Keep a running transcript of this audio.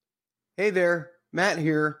Hey there, Matt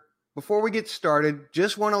here. Before we get started,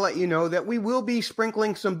 just want to let you know that we will be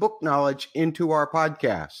sprinkling some book knowledge into our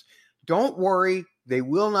podcast. Don't worry, they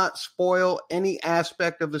will not spoil any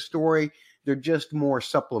aspect of the story. They're just more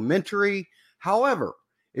supplementary. However,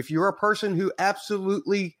 if you're a person who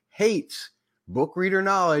absolutely hates book reader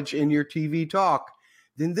knowledge in your TV talk,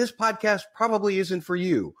 then this podcast probably isn't for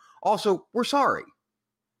you. Also, we're sorry.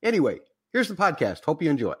 Anyway, here's the podcast. Hope you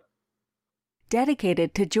enjoy.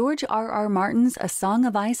 Dedicated to George R.R. Martin's A Song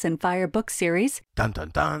of Ice and Fire book series, Dun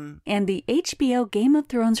dun dun, and the HBO Game of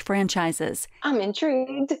Thrones franchises. I'm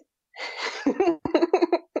intrigued.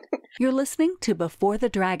 You're listening to Before the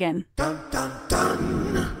Dragon. dun dun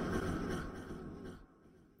dun.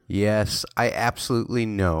 Yes, I absolutely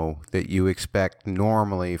know that you expect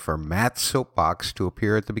normally for Matt's Soapbox to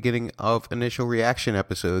appear at the beginning of initial reaction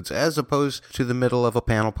episodes as opposed to the middle of a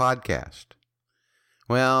panel podcast.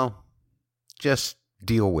 Well, just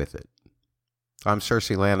deal with it. I'm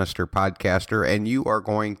Cersei Lannister, podcaster, and you are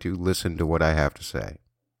going to listen to what I have to say.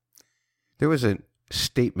 There was a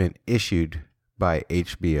statement issued by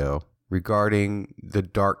HBO regarding the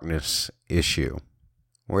darkness issue,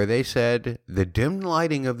 where they said the dim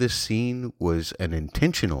lighting of this scene was an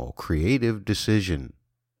intentional, creative decision.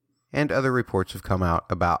 And other reports have come out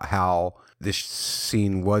about how this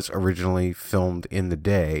scene was originally filmed in the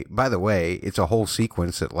day. By the way, it's a whole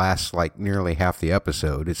sequence that lasts like nearly half the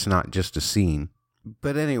episode. It's not just a scene.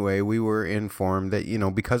 But anyway, we were informed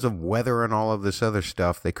that, because of weather and all of this other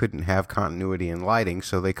stuff, they couldn't have continuity in lighting,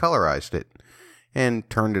 so they colorized it and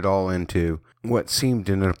turned it all into what seemed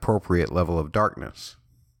an appropriate level of darkness.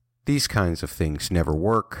 These kinds of things never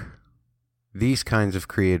work. These kinds of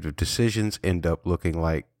creative decisions end up looking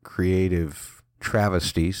like creative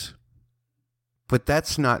travesties. But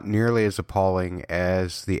that's not nearly as appalling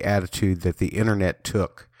as the attitude that the internet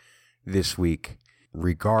took this week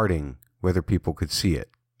regarding whether people could see it.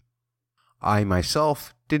 I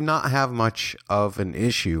myself did not have much of an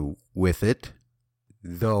issue with it,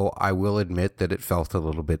 though I will admit that it felt a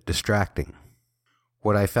little bit distracting.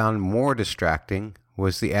 What I found more distracting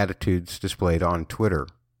was the attitudes displayed on Twitter,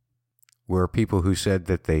 where people who said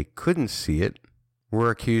that they couldn't see it were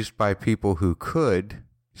accused by people who could,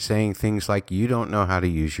 saying things like, "You don't know how to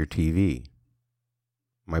use your TV."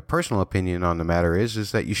 My personal opinion on the matter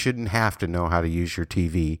is that you shouldn't have to know how to use your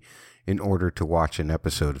TV in order to watch an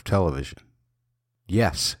episode of television.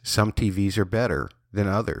 Yes, some TVs are better than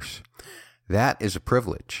others. That is a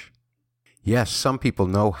privilege. Yes, some people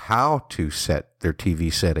know how to set their TV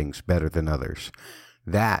settings better than others.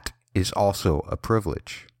 That is also a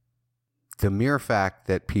privilege. The mere fact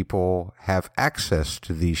that people have access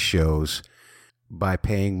to these shows by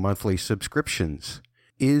paying monthly subscriptions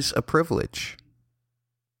is a privilege.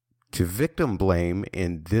 To victim blame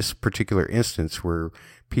in this particular instance, where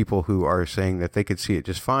people who are saying that they could see it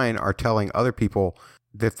just fine are telling other people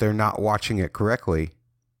that they're not watching it correctly,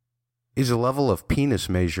 is a level of penis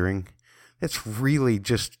measuring that's really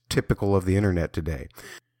just typical of the internet today.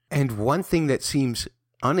 And one thing that seems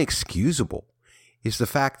unexcusable is the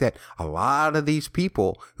fact that a lot of these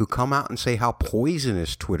people who come out and say how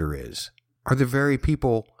poisonous Twitter is are the very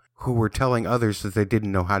people who were telling others that they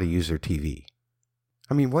didn't know how to use their TV.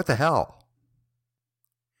 I mean, what the hell?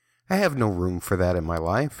 I have no room for that in my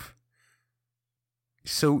life.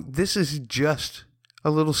 So this is just a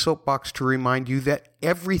little soapbox to remind you that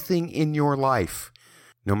everything in your life,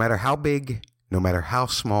 no matter how big, no matter how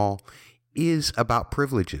small, is about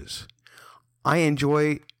privileges. I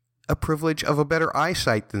enjoy a privilege of a better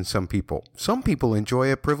eyesight than some people. Some people enjoy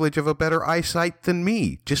a privilege of a better eyesight than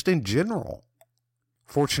me, just in general.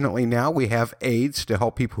 Fortunately, now we have aids to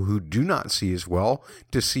help people who do not see as well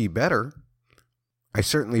to see better. I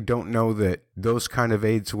certainly don't know that those kind of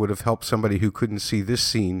aids would have helped somebody who couldn't see this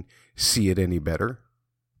scene see it any better.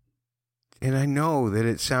 And I know that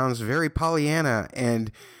it sounds very Pollyanna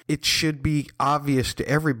and it should be obvious to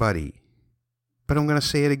everybody. But I'm going to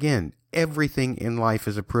say it again. Everything in life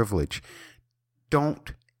is a privilege.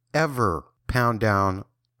 Don't ever pound down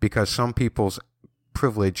because some people's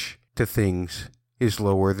privilege to things is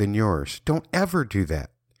lower than yours. Don't ever do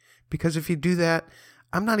that. Because if you do that,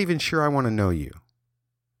 I'm not even sure I want to know you.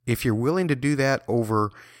 If you're willing to do that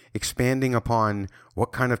over expanding upon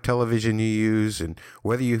what kind of television you use and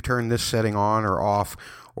whether you turn this setting on or off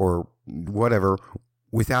or whatever,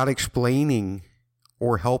 without explaining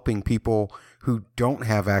or helping people who don't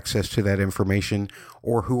have access to that information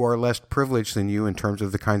or who are less privileged than you in terms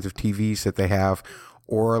of the kinds of TVs that they have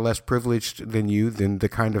or are less privileged than you than the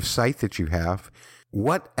kind of site that you have,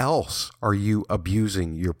 what else are you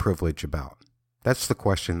abusing your privilege about? That's the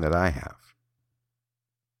question that I have.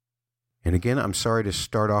 And again, I'm sorry to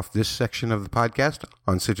start off this section of the podcast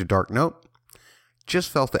on such a dark note.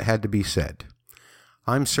 Just felt it had to be said.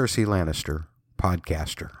 I'm Cersei Lannister,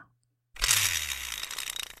 podcaster.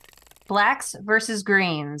 Blacks versus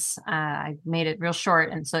greens. I made it real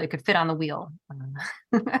short, and so it could fit on the wheel.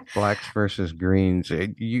 Blacks versus greens.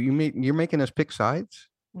 You're making us pick sides?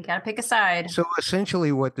 You got to pick a side. So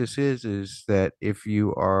essentially what this is that if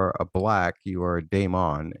you are a black, you are a dame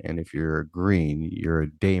on, and if you're a green, you're a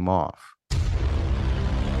dame off.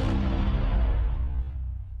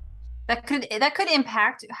 That could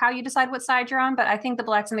impact how you decide what side you're on, but I think the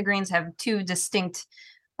blacks and the greens have two distinct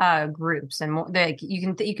groups, and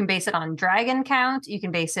you can base it on dragon count, you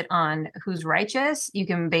can base it on who's righteous, you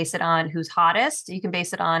can base it on who's hottest, you can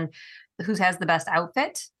base it on who has the best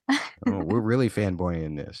outfit. We're really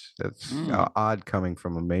fanboying this. That's odd coming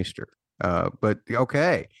from a maester. But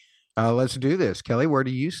okay, let's do this. Kelly, where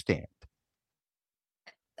do you stand?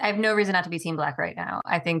 I have no reason not to be Team Black right now.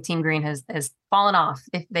 I think Team Green has fallen off.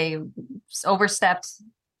 If they overstepped,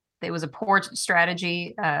 it was a poor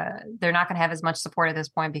strategy. They're not going to have as much support at this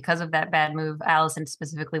point because of that bad move. Alicent,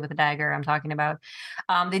 specifically with the dagger I'm talking about.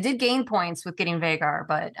 They did gain points with getting Vhagar,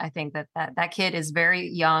 but I think that kid is very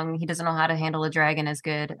young. He doesn't know how to handle a dragon as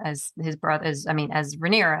good as his brother, as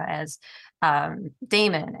Rhaenyra, as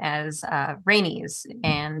Daemon, as Rhaenys,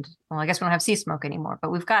 and well, I guess we don't have Sea Smoke anymore,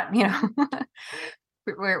 but we've got,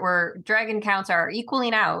 where dragon counts are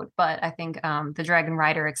equaling out, but I think the dragon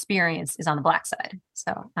rider experience is on the black side.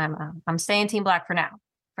 So I'm staying Team Black for now.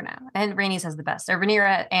 And Rhaenys has the best. Or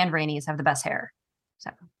Rhaenyra and Rhaenys have the best hair. So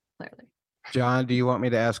clearly. John, do you want me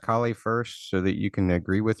to ask Holly first so that you can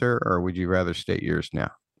agree with her, or would you rather state yours now?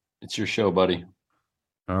 It's your show, buddy.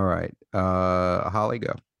 All right. Holly,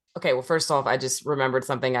 go. Okay, well, first off, I just remembered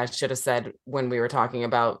something I should have said when we were talking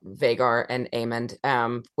about Vhagar and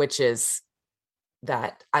Aemond, which is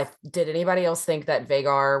that did anybody else think that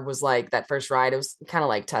Vhagar was like that first ride? It was kind of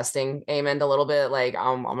like testing Aemond a little bit. Like,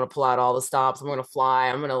 I'm going to pull out all the stops. I'm going to fly.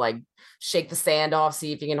 I'm going to like shake the sand off,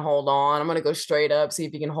 see if you can hold on. I'm going to go straight up, see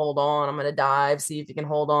if you can hold on. I'm going to dive, see if you can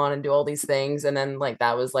hold on and do all these things. And then like,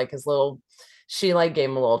 that was like she like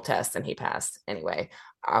gave him a little test and he passed. Anyway,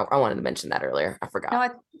 I wanted to mention that earlier. I forgot. No,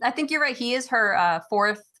 I think you're right. He is her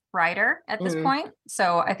fourth rider at this point.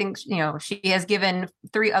 So I think, she has given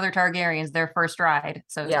 3 other Targaryens their first ride.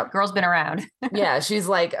 So yeah, girl's been around. Yeah. She's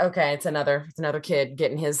like, okay, it's another kid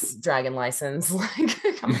getting his dragon license. Like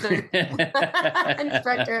I'm the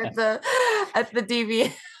instructor at the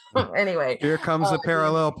DV. Anyway. Here comes the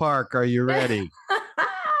parallel park. Are you ready?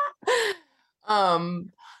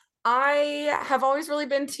 I have always really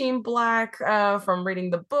been Team Black from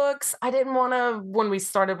reading the books. I didn't want to, when we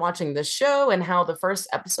started watching the show and how the first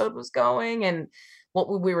episode was going and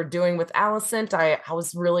what we were doing with Alicent, I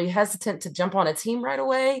was really hesitant to jump on a team right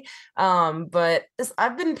away. But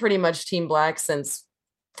I've been pretty much Team Black since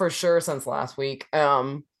last week.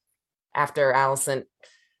 After Alicent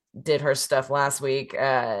did her stuff last week.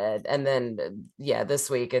 And then, this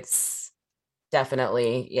week it's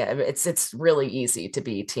definitely, it's really easy to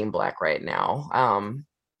be Team Black right now.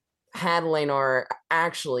 Had Laenor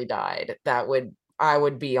actually died, I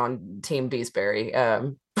would be on Team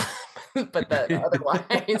Beastberry. But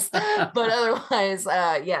otherwise,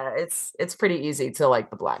 it's pretty easy to like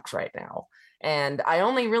the blacks right now. And I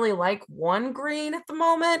only really like one green at the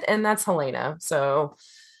moment, and that's Helaena. So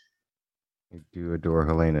I do adore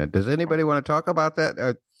Helaena. Does anybody want to talk about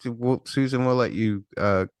that? Susan, we'll let you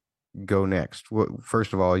go next.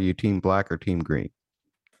 First of all, are you Team Black or Team Green?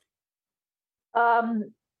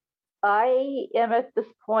 I am at this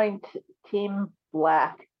point Team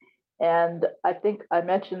Black, and I think I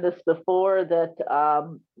mentioned this before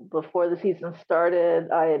that before the season started,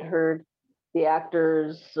 I had heard the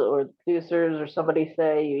actors or producers or somebody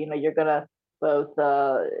say, you're going to both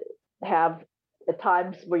have at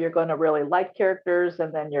times where you're going to really like characters,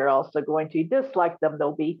 and then you're also going to dislike them.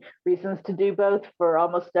 There'll be reasons to do both for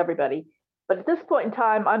almost everybody. But at this point in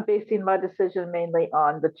time, I'm basing my decision mainly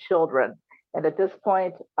on the children. And at this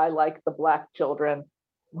point, I like the Black children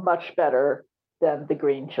much better than the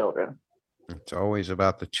green children. It's always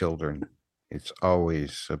about the children. It's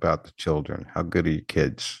always about the children. How good are your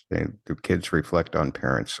kids? The kids reflect on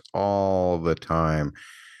parents all the time.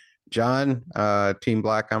 John, Team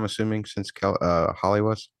Black, I'm assuming, since Holly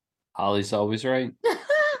was? Holly's always right.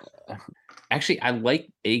 Actually, I like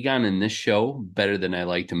Aegon in this show better than I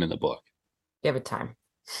liked him in the book. Give it time.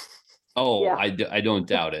 Oh, yeah. I don't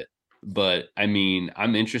doubt it. But, I mean,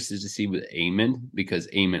 I'm interested to see with Aemond, because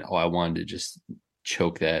Aemond, I wanted to just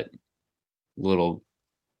choke that little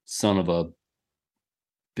son of a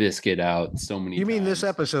biscuit out so many You mean this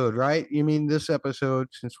times. episode, right? You mean this episode,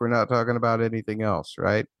 since we're not talking about anything else,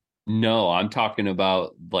 right? No, I'm talking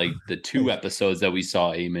about like the 2 episodes that we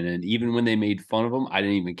saw Eamon, and even when they made fun of him, I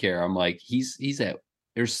didn't even care. I'm like,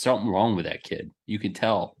 there's something wrong with that kid. You can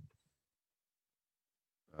tell.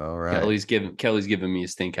 All right. Kelly's giving me a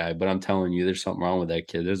stink eye, but I'm telling you, there's something wrong with that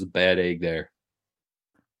kid. There's a bad egg there.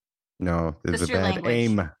 No, there's Just a your bad language.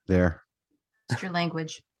 aim there. It's your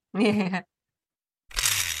language. Yeah.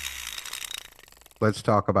 Let's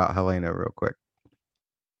talk about Helena real quick.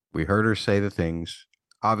 We heard her say the things.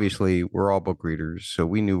 Obviously, we're all book readers, so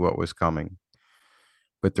we knew what was coming.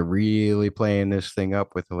 But they're really playing this thing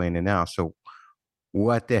up with Helena now. So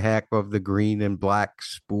what the heck of the green and black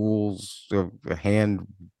spools of hand,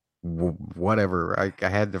 whatever. I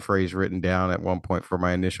had the phrase written down at one point for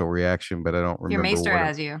my initial reaction, but I don't remember. Your maester what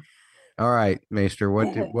has you. All right, Maester,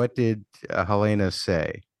 what did Helena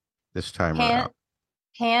say this time around?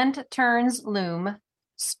 Hand turns loom,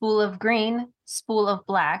 spool of green, spool of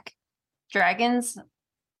black, dragons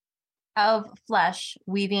of flesh,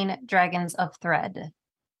 weaving dragons of thread.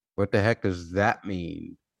 What the heck does that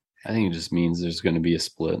mean? I think it just means there's going to be a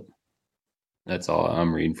split. That's all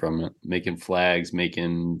I'm reading from it. Making flags,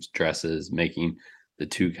 making dresses, making the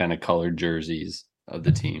 2 kind of colored jerseys of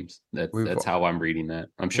the teams. That's how I'm reading that.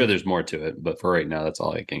 I'm sure there's more to it, but for right now, that's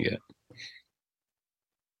all I can get.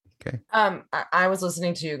 Okay. I was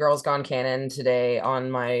listening to Girls Gone Canon today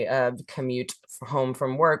on my commute home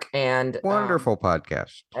from work, and wonderful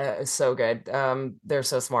podcast. So good. They're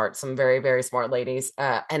so smart. Some very, very smart ladies.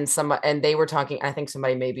 And they were talking. I think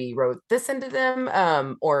somebody maybe wrote this into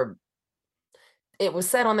them, or it was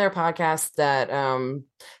said on their podcast that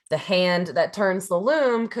the hand that turns the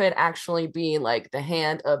loom could actually be like the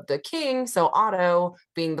hand of the king. So Otto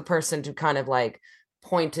being the person to kind of like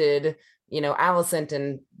pointed, Alicent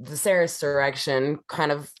in the Viserys direction,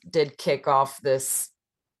 kind of did kick off this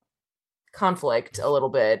conflict a little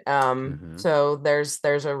bit. So there's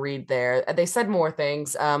a read there. They said more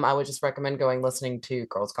things. I would just recommend listening to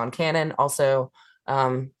Girls Gone Canon. Also,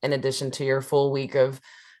 in addition to your full week of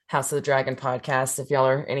House of the Dragon podcast, if y'all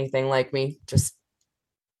are anything like me, just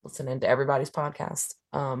listening to everybody's podcast.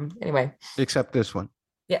 Anyway, except this one.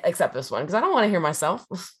 Yeah, except this one, because I don't want to hear myself.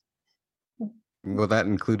 Well, that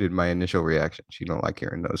included my initial reactions. You don't like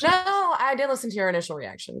hearing those? No, I did listen to your initial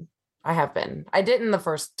reaction. I have been. I didn't the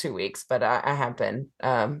first 2 weeks, but I have been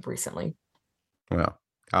recently. Well,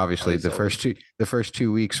 obviously the first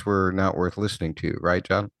 2 weeks were not worth listening to, right,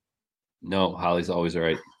 John? No, Holly's always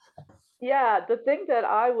right. Yeah, the thing that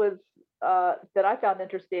I found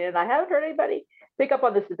interesting, and I haven't heard anybody pick up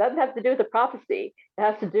on this, it doesn't have to do with the prophecy. It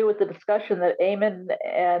has to do with the discussion that Aemon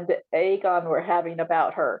and Aegon were having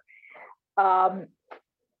about her. Aemon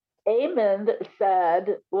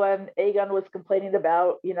said when Aegon was complaining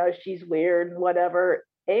about, she's weird and whatever,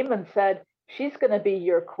 Aemon said, she's going to be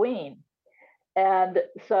your queen. And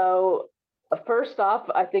so first off,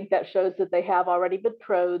 I think that shows that they have already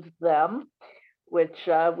betrothed them, which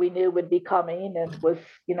we knew would be coming, and was,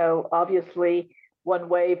 obviously one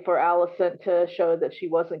way for Alicent to show that she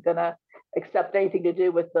wasn't going to accept anything to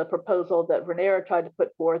do with the proposal that Rhaenyra tried to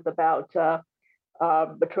put forth about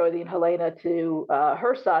betrothing Helena to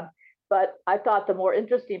her son. But I thought the more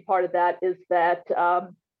interesting part of that is that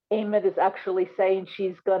Aemon is actually saying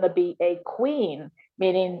she's going to be a queen,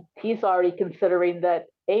 meaning he's already considering that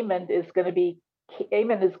Aemon is going to be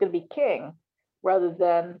king, rather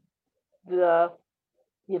than the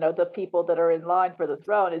people that are in line for the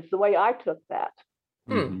throne. Is the way I took that.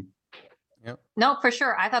 Yep. No, for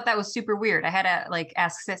sure. I thought that was super weird. I had to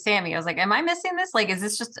ask Sammy. I was like, "Am I missing this? Is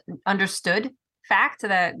this just understood fact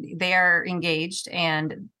that they are engaged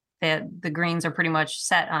and that the Greens are pretty much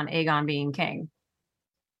set on Aegon being king?"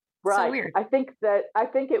 Right. So weird. I think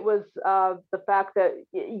it was the fact that,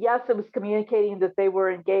 yes, it was communicating that they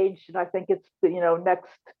were engaged, and I think it's next.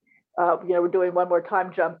 We're doing one more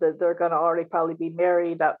time jump that they're going to already probably be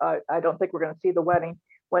married. I don't think we're going to see the wedding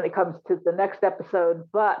when it comes to the next episode,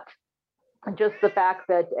 but just the fact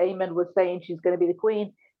that Aemon was saying she's going to be the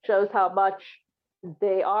queen shows how much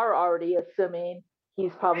they are already assuming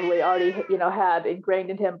he's probably already, had ingrained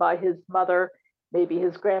in him by his mother, maybe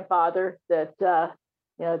his grandfather, that,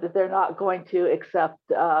 that they're not going to accept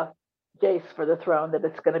Jace for the throne, that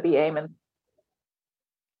it's going to be Aemon.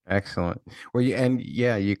 Excellent. Well,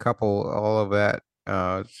 you couple all of that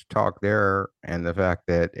talk there and the fact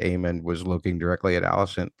that Aemon was looking directly at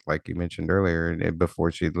Alicent, like you mentioned earlier, and before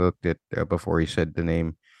he said the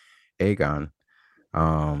name Aegon.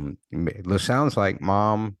 It sounds like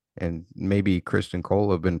Mom and maybe Kristen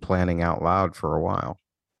Cole have been planning out loud for a while.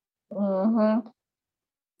 Mm-hmm.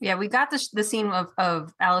 Yeah, we got the scene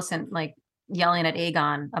of Alicent like yelling at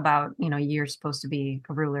Aegon about, you're supposed to be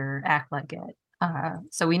a ruler, act like it.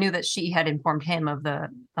 So we knew that she had informed him of the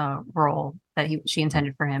role that she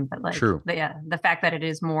intended for him. But like, True. The fact that it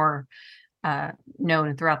is more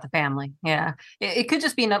known throughout the family. Yeah, it could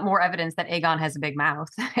just be more evidence that Aegon has a big mouth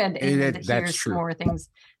and that's hears true. more things.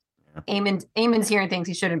 Yeah. Aemon's hearing things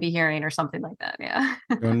he shouldn't be hearing or something like that. Yeah.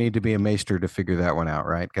 Don't need to be a maester to figure that one out,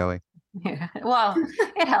 right, Kelly? Yeah. Well,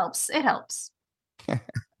 it helps. It helps.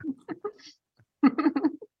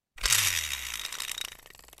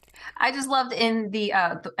 I just loved in the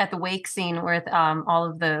at the wake scene with all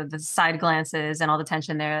of the side glances and all the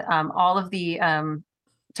tension there. All of the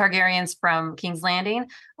Targaryens from King's Landing,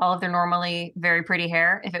 all of their normally very pretty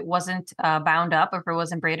hair, if it wasn't bound up, if it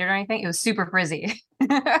wasn't braided or anything, it was super frizzy.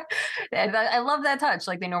 And I love that touch.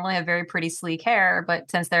 Like they normally have very pretty sleek hair, but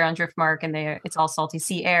since they're on Driftmark and it's all salty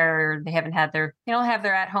sea air, or they haven't had their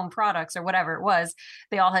at home products or whatever it was,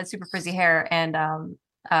 they all had super frizzy hair.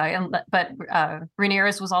 But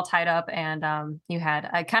Rhaenyra's was all tied up, and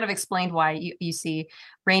I kind of explained why you see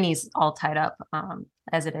Rhaenys all tied up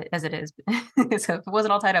as it is. So if it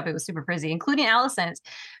wasn't all tied up, it was super frizzy, including Alicent,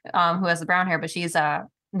 who has the brown hair, but she's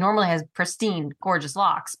normally has pristine, gorgeous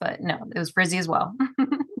locks, but no, it was frizzy as well.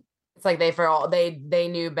 It's like they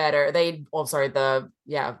knew better.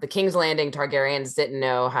 The King's Landing Targaryens didn't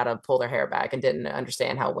know how to pull their hair back and didn't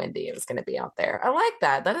understand how windy it was going to be out there. I like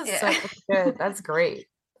that. That is so good. That's great.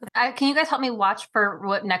 Can you guys help me watch for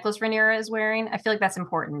what necklace Rhaenyra is wearing? I feel like that's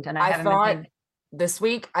important, and I haven't been this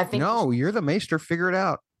week. I think you're the maester. Figure it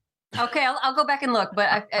out. Okay, I'll go back and look.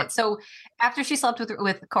 But so after she slept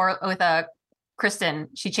with Kristen,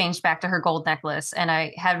 she changed back to her gold necklace, and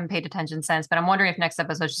I haven't paid attention since. But I'm wondering if next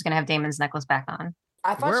episode she's going to have Daemon's necklace back on.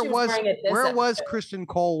 I thought she was wearing it this Where episode. was Kristen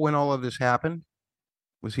Cole when all of this happened?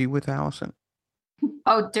 Was he with Alicent?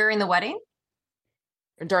 Oh, during the wedding?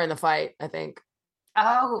 During the fight, I think.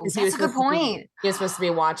 Oh, that's a good point. He was supposed to be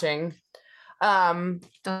watching. Dun,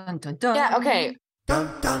 dun, dun. Yeah, okay. Dun,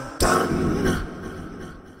 dun, dun.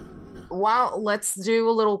 Well, let's do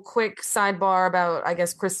a little quick sidebar about, I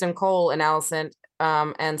guess, Kristen Cole and Alicent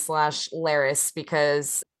and / Larys,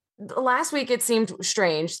 because last week it seemed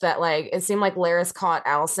strange that it seemed like Larys caught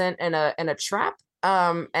Alicent in a trap.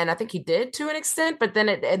 And I think he did to an extent, but then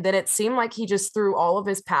it seemed like he just threw all of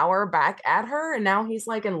his power back at her, and now he's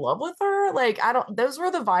in love with her. Those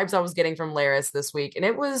were the vibes I was getting from Larys this week, and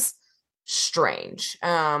it was strange.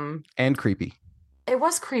 And creepy. It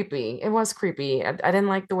was creepy. I didn't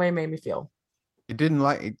like the way it made me feel.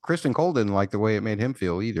 Kristen Cole didn't like the way it made him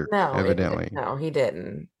feel either. No, evidently. No, he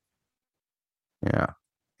didn't. Yeah.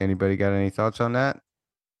 Anybody got any thoughts on that?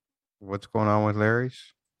 What's going on with Larys?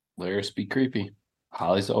 Larys be creepy.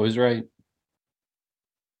 Holly's always right.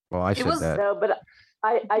 Well, I said that. No, but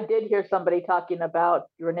I did hear somebody talking about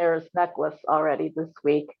Rhaenyra's necklace already this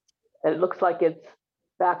week. And it looks like it's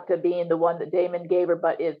back to being the one that Daemon gave her,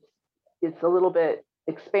 but it's a little bit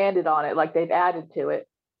expanded on it, like they've added to it.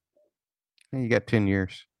 You got 10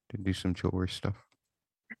 years to do some jewelry stuff.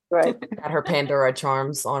 Right. Got her Pandora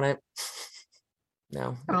charms on it.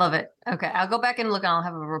 No. I love it. Okay, I'll go back and look, and I'll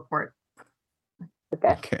have a report.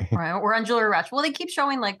 Okay. Right, we're on Jewelry Watch. Well, they keep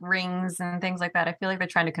showing rings and things like that. I feel like they're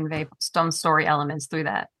trying to convey some story elements through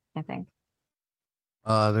that, I think.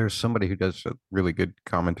 There's somebody who does a really good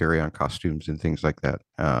commentary on costumes and things like that.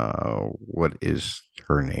 What is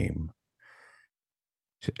her name?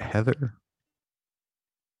 Is it Heather?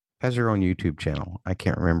 Has her own YouTube channel. I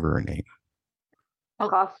can't remember her name.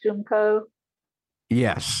 Costume Co.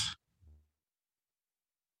 Yes.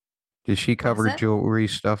 Does she cover jewelry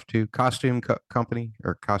stuff too? Costume Company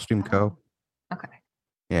or Costume Co? Okay.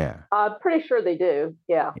 Yeah. I'm pretty sure they do.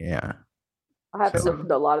 Yeah. Yeah. I haven't listened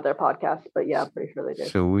to a lot of their podcasts, but yeah, I'm pretty sure they do.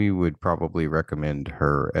 So we would probably recommend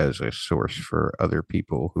her as a source for other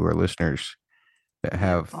people who are listeners that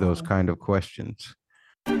have those kind of questions.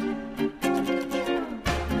 3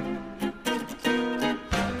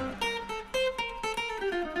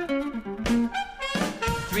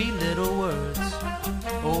 little words.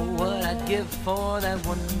 Oh, what I'd give for that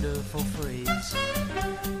wonderful phrase.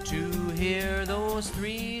 To hear those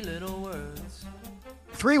 3 little words.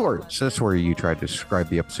 3 words. That's where you try to describe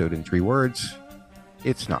the episode in 3 words.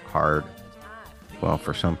 It's not hard. Well,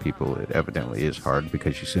 for some people, it evidently is hard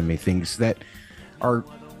because you send me things that are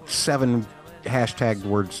 7 hashtagged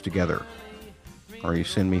words together. Or you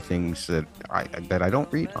send me things that I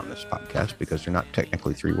don't read on this podcast because they're not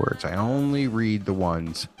technically 3 words. I only read the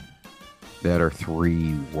ones that are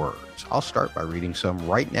 3 words. I'll start by reading some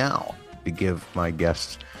right now to give my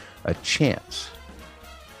guests a chance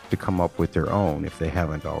to come up with their own if they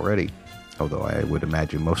haven't already. although I would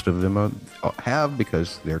imagine most of them have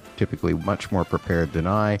because they're typically much more prepared than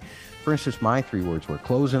I. For instance, my 3 words were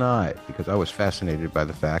close an eye, because I was fascinated by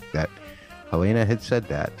the fact that Helaena had said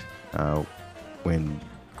that when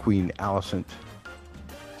Queen Alicent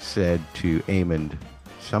said to Aemond,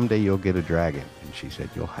 someday you'll get a dragon. And she said,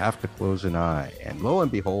 you'll have to close an eye. And lo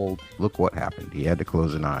and behold, look what happened. He had to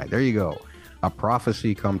close an eye. There you go. A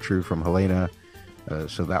prophecy come true from Helaena.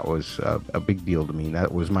 So that was a big deal to me.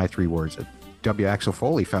 That was my 3 words. W. Axel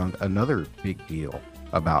Foley found another big deal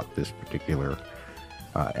about this particular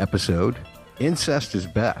episode. Incest is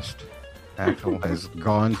best. Axel has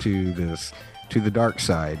gone to the dark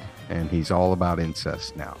side, and he's all about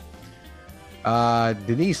incest now.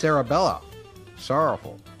 Denise Arabella,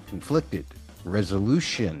 sorrowful, conflicted,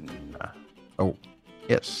 resolution. Oh,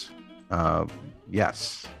 yes.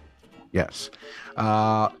 Yes.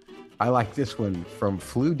 I like this one from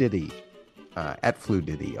Flu Diddy, at Flu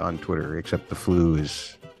Diddy on Twitter, except the flu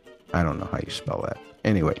is, I don't know how you spell that.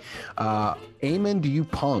 Anyway, Aemond, you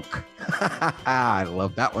punk. I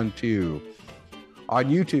love that one too. On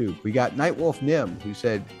YouTube, we got Nightwolf Nim, who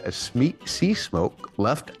said, a sea smoke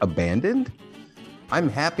left abandoned? I'm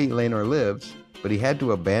happy Laenor lives, but he had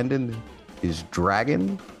to abandon his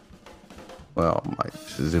dragon? Well,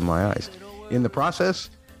 this is in my eyes. In the process,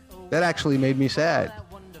 that actually made me sad.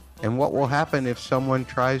 And what will happen if someone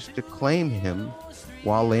tries to claim him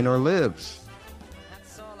while Laenor lives?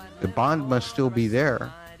 The bond must still be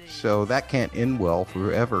there, so that can't end well for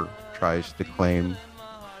whoever tries to claim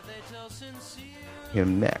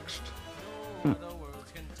him next.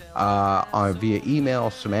 Via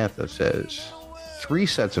email, Samantha says, 3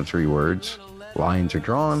 sets of 3 words. Lines are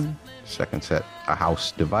drawn. Second set, a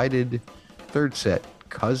house divided. Third set,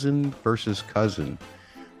 cousin versus cousin.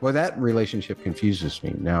 Well, that relationship confuses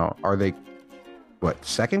me. Now, are they,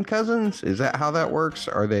 second cousins? Is that how that works?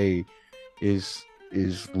 Are they, is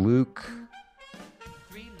Luke,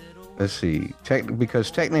 let's see, because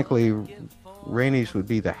technically Rhaenys would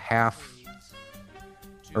be the half,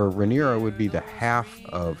 or Rhaenyra would be the half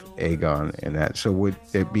of Aegon in that. So would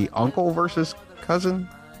it be uncle versus cousin?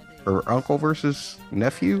 Or uncle versus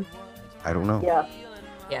nephew? I don't know. Yeah.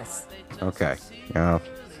 Yes. Okay.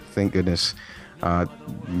 Thank goodness.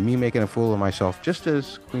 Me making a fool of myself, just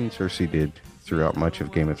as Queen Cersei did throughout much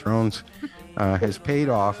of Game of Thrones, has paid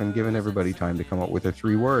off and given everybody time to come up with their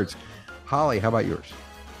 3 words. Holly, how about yours?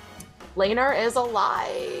 Laenor is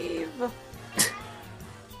alive.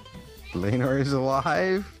 Laenor is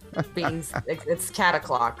alive? It's cat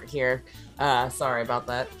o'clock here. Sorry about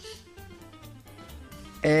that.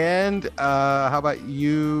 And how about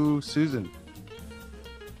you, Susan?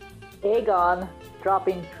 Aegon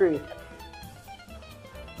dropping truth.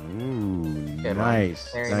 Ooh, Good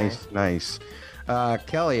nice, one. nice.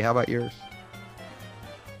 Kelly, how about yours?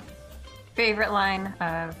 Favorite line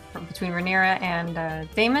between Rhaenyra and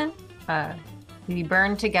Daemon? We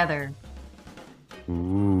burn together.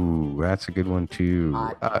 Ooh, that's a good one too.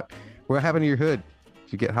 What happened to your hood?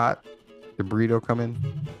 Did you get hot? Did the burrito come in?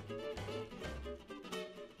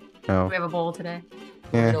 No. We have a bowl today.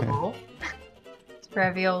 Yeah. Burrito bowl? It's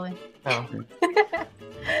ravioli. Oh. You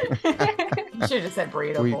should have just said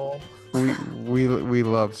burrito bowl. We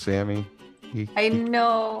love Sammy. I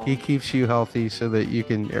know. He keeps you healthy so that you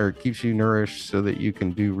can, or keeps you nourished so that you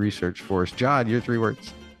can do research for us. John, your 3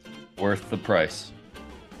 words. Worth the price.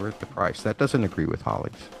 Worth the price. That doesn't agree with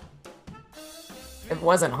Holly's. It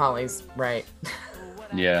wasn't Holly's, right?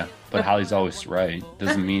 Yeah, but Holly's always right.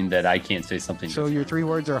 Doesn't mean that I can't say something. So your 3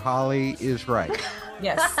 words are Holly is right.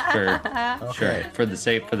 Yes. Sure. Okay. Sure. For the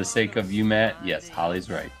sake of you, Matt, yes, Holly's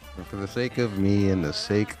right. For the sake of me and the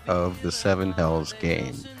sake of the Seven Hells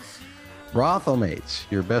game. Brothel Mates,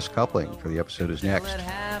 your best coupling for the episode is next.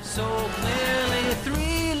 Have so clearly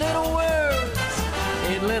 3 little words,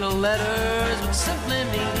 8 little letters, which simply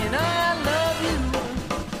mean I love you.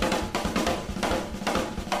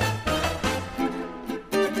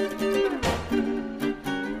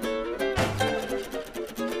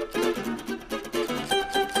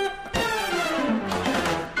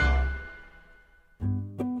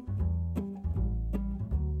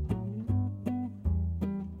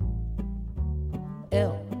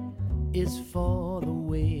 L is for the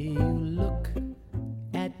way you look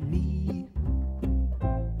at me.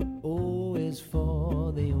 O is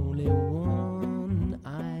for the only one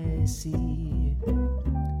I see.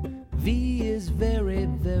 V is very,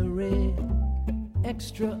 very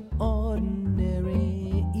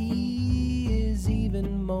extraordinary. E is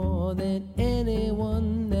even more than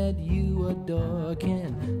anyone that you adore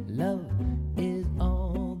can. Love is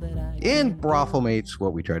all that I In Brothel Mates,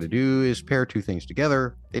 what we try to do is pair 2 things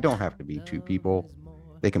together. They don't have to be 2 people.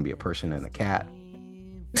 They can be a person and a cat.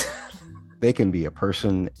 They can be a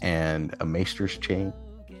person and a maester's chain.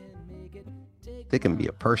 They can be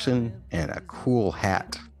a person and a cool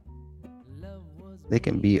hat. They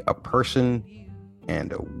can be a person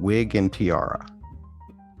and a wig and tiara.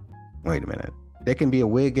 Wait a minute. They can be a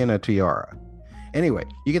wig and a tiara. Anyway,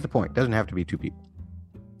 you get the point. Doesn't have to be two people.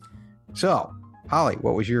 So, Holly,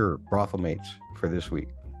 what was your brothel mates for this week?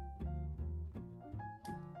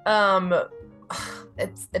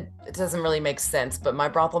 It doesn't really make sense, but my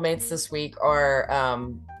brothel mates this week are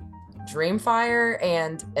Dreamfire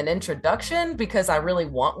and an introduction, because I really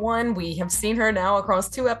want one. We have seen her now across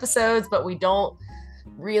 2 episodes, but we never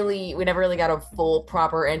really got a full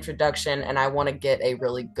proper introduction, and I want to get a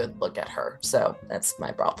really good look at her. So that's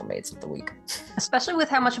my brothel mates of the week. Especially with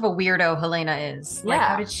how much of a weirdo Helena is. Like,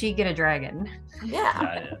 how did she get a dragon?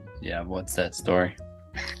 Yeah, what's that story?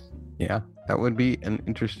 Yeah, that would be an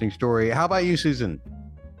interesting story. How about you, Susan?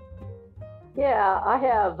 Yeah, I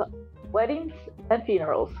have weddings and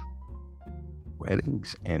funerals.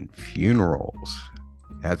 Weddings and funerals.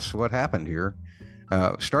 That's what happened here.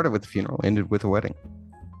 Started with the funeral, ended with a wedding.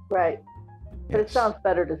 Right. But Yes. it sounds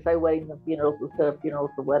better to say weddings and funerals instead of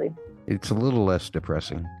funerals and weddings. It's a little less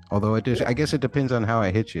depressing. Although I guess it depends on how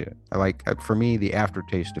I hit you. For me, the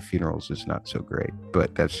aftertaste of funerals is not so great,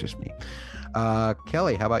 but that's just me.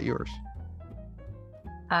 Kelly, how about yours?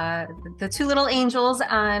 The 2 little angels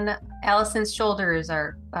on Allison's shoulders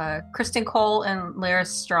are Kristen Cole and Lara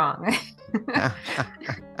Strong.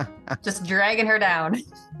 Just dragging her down.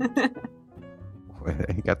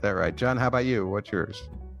 You got that right. John, how about you? What's yours?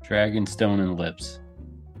 Dragonstone and Lips.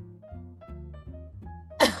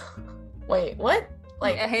 Wait, what?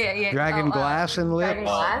 Like Dragon Glass and Lips? Dragon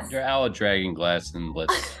Glass? Dragon Glass and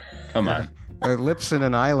Lips. Come on. Lips in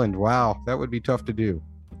an island. Wow, that would be tough to do.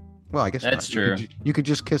 Well, I guess That's not. true. You could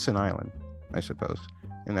just kiss an island, I suppose.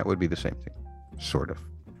 And that would be the same thing. Sort of.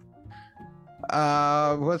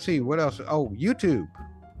 Let's see. What else? Oh, YouTube.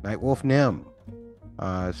 Nightwolf Nem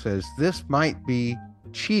says, this might be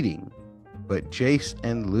cheating, but Jace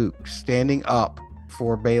and Luke standing up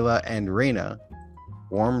for Bela and Rhaena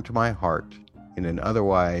warmed my heart in an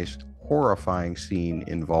otherwise horrifying scene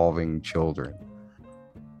involving children.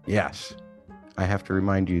 Yes, I have to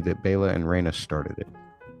remind you that Bela and Rhaena started it.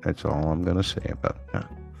 That's all I'm going to say about that.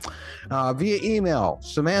 Via email,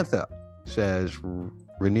 Samantha says,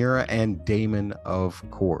 Rhaenyra and Daemon, of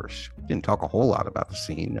course. Didn't talk a whole lot about the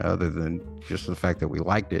scene other than just the fact that we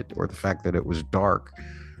liked it or the fact that it was dark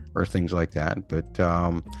or things like that. But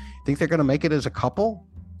think they're going to make it as a couple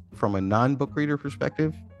from a non-book reader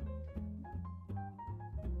perspective?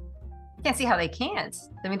 Can't see how they can't.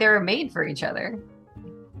 I mean, they were made for each other.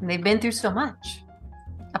 And they've been through so much.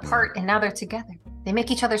 Apart, and now they're together. They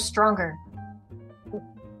make each other stronger.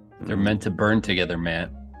 They're meant to burn together,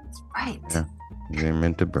 Matt. That's right. Yeah. They're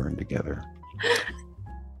meant to burn together.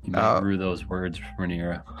 You might rue those words,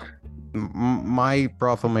 Rhaenyra. My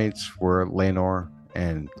brothel mates were Laenor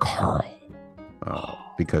and Carl,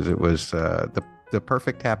 because it was the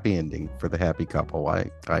perfect happy ending for the happy couple.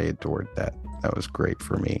 I adored that. That was great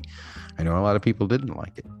for me. I know a lot of people didn't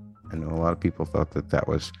like it. I know a lot of people thought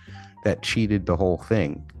that cheated the whole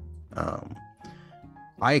thing.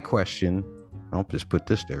 I question, I'll just put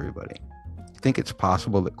this to everybody. Think it's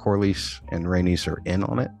possible that Corlys and Rhaenys are in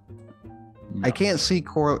on it? No. I can't see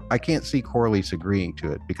Corlys agreeing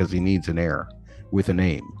to it because he needs an heir with a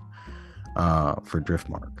name for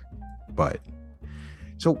Driftmark. But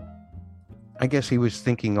so I guess he was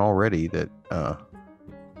thinking already that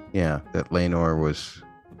that Laenor was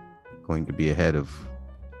going to be ahead of,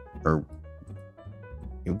 or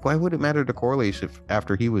why would it matter to Corlys if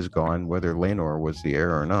after he was gone whether Laenor was the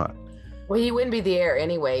heir or not? Well, he wouldn't be the heir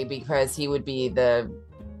anyway because he would be the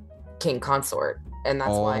king consort, and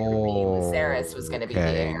that's why Viserys was going to be the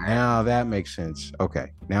heir. Now that makes sense.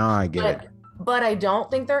 Okay, now I get it. But I don't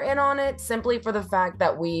think they're in on it simply for the fact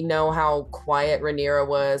that we know how quiet Rhaenyra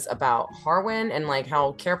was about Harwin and like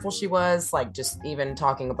how careful she was, like just even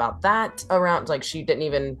talking about that around, like she didn't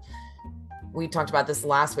even. We talked about this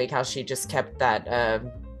last week, how she just kept that.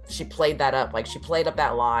 She played that up, like she played up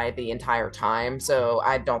that lie the entire time. So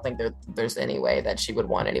I don't think there's any way that she would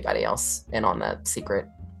want anybody else in on that secret.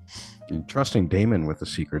 Trusting Daemon with the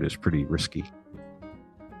secret is pretty risky.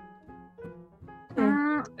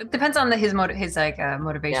 It depends on his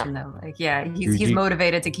motivation though. Like, yeah, he's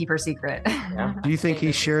motivated to keep her secret. Yeah. Do you think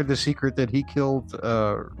he shared the secret that he killed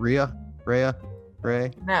Rhea?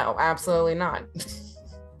 No, absolutely not.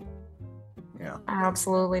 Yeah,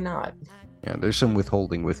 absolutely not. Yeah, there's some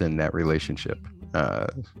withholding within that relationship.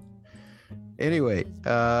 Anyway,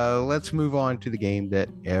 let's move on to the game that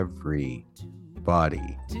every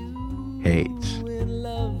everybody hates. When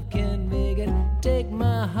love can make it, take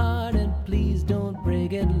my heart and please don't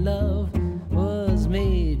break it. Love was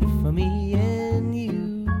made for me and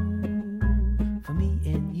you, for me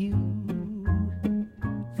and you,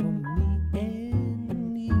 for me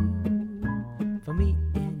and you, for me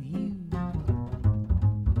and you.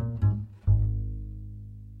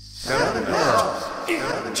 Seven Hells.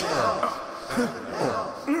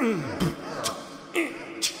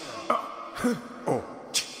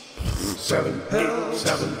 Seven hell,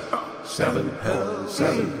 seven hell,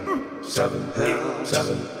 seven hell,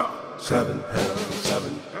 seven.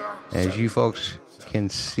 As you folks can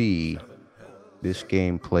see, this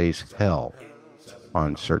game plays hell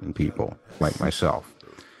on certain people, like myself,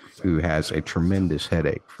 who has a tremendous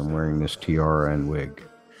headache from wearing this tiara and wig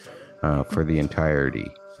for the entirety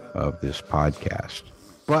of this podcast.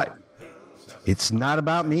 But it's not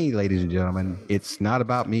about me, ladies and gentlemen. It's not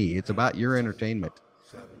about me. It's about your entertainment.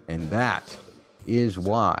 And that is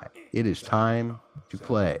why it is time to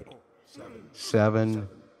play Seven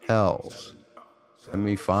Hells. Let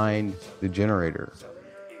me find the generator.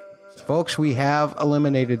 Folks, we have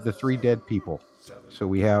eliminated the 3 dead people. So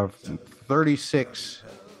we have 36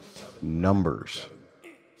 numbers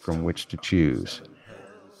from which to choose.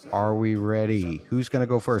 Are we ready? Who's going to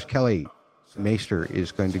go first? Kelly Maester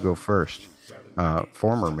is going to go first.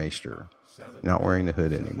 Former Maester, not wearing the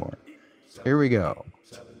hood anymore. Here we go.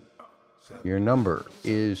 Your number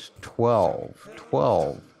is 12.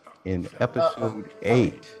 12 in episode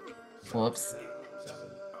 8. Whoops.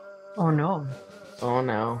 Oh no. Oh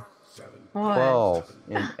no. What? 12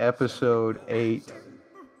 in episode 8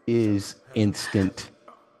 is instant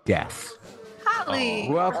death. Holly.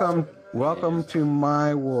 Welcome to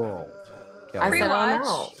my world. I Kelly. said,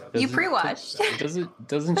 oh no. You pre-watched.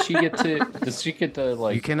 Doesn't she get to? Does she get to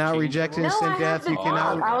like? You cannot change reject the rules? instant I have death. the You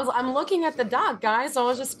cannot. doc. I'm looking at the doc, guys. So I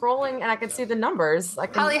was just scrolling and I could see the numbers.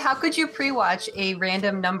 Holly, how could you pre-watch a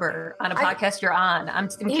random number on a I- podcast you're on? I'm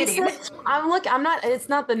He kidding. said- I'm not. It's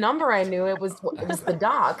not the number I knew. It was the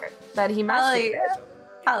doc that he matched. Holly, it with.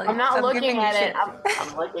 Holly, I'm not giving looking you at it. shit.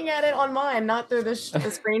 I'm looking at it on mine, not through the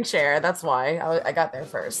screen share. That's why I got there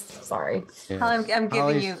first. Sorry. Yeah. Holly, I'm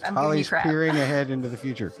giving you Holly's crap. peering ahead into the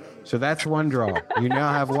future. So that's one draw. You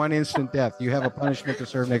now have one instant death. You have a punishment to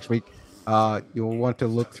serve next week. You'll want to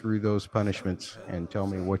look through those punishments and tell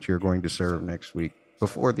me what you're going to serve next week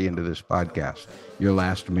before the end of this podcast. Your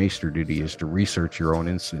last Maester duty is to research your own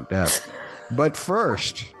instant death. But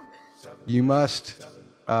first, you must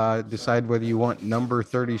decide whether you want number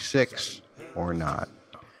 36 or not.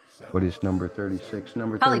 What is number 36?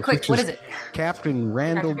 Number 36 Holly, quick, what is it? Captain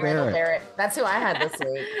Randall Barrett. That's who I had this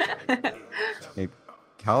week. Hey,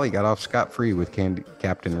 Holly got off scot-free with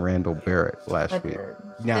Captain Randall Barrett last week.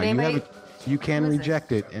 Now Did anybody- you can Who is it?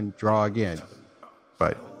 reject it and draw again,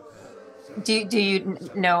 but Do you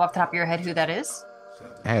know off the top of your head who that is?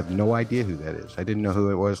 I have no idea who that is. I didn't know who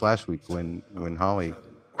it was last week when Holly.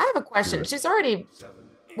 I have a question. She's already.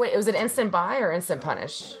 Wait, was it instant buy or instant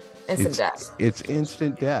punish? Instant death. It's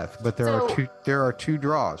instant death, but there are two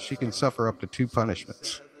draws. She can suffer up to 2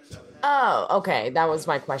 punishments. Oh, okay. That was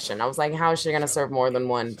my question. I was like, how is she going to serve more than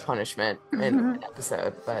one punishment in an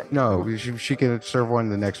episode? But No, she can serve one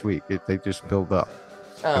the next week. They just build up.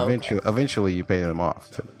 oh, okay. Eventually, you pay them off.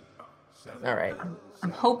 All right.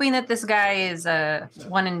 I'm hoping that this guy is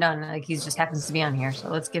one and done. Like he just happens to be on here. So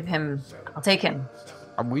let's give him. I'll take him.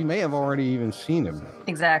 We may have already even seen him.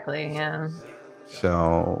 Exactly. Yeah.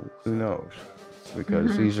 So who knows?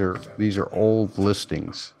 Because these are old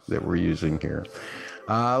listings that we're using here.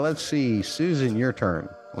 Let's see, Susan, your turn.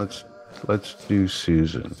 Let's do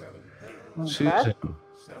Susan. Okay. Susan,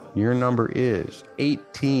 your number is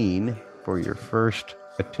 18 for your first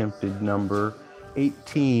attempted number.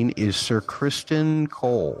 18 is Sir Kristen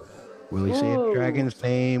Cole. Will he say a Ooh. dragon's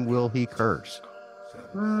name? Will he curse?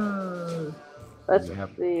 Let's Yeah.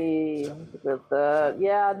 see.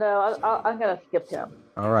 I'm going to skip him.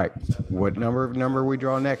 All right. What number we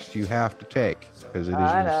draw next, you have to take, because it is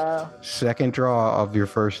I your know. second draw of your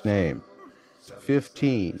first name.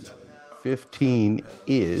 15. 15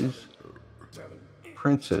 is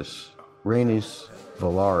Princess Rhaenys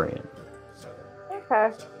Velaryon.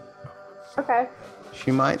 Okay.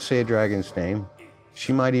 She might say a dragon's name.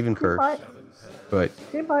 She might even curse. might. But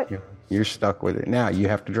She might. you're stuck with it. Now you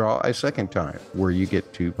have to draw a second time, where you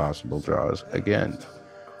get 2 possible draws again.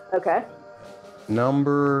 Okay.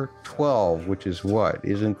 Number 12, which is what?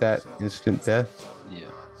 Isn't that instant death? Yeah.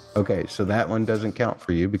 Okay, so that one doesn't count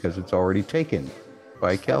for you because it's already taken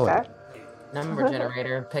by Kelly. Okay. Number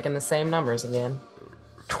generator, picking the same numbers again.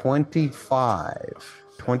 25.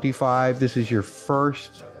 25, this is your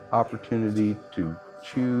first opportunity to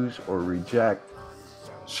choose or reject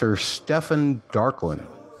Sir Stefan Darklin,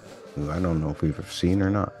 who I don't know if we've seen or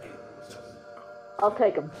not. I'll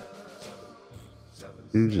take him.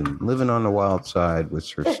 Susan, living on the wild side with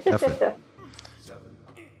Sir Stefan.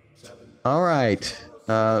 All right.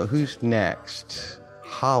 Who's next?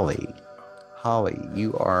 Holly. Holly,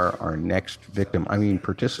 you are our next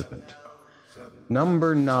participant.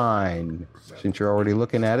 Number 9. Since you're already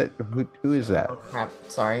looking at it, who is that? Crap.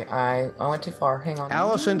 Sorry, I went too far. Hang on.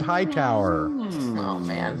 Alicent Hightower. Oh,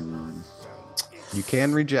 man. You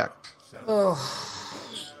can reject. Oh.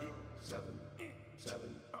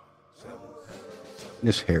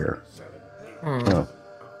 This hair. Oh.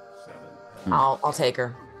 I'll take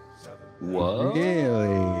her. Whoa. Really?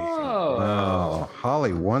 Wow.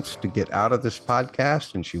 Holly wants to get out of this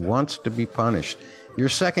podcast and she wants to be punished. Your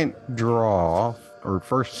second draw,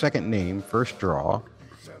 or second name, first draw,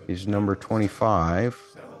 is number 25.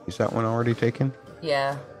 Is that one already taken?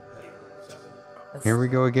 Yeah. Here we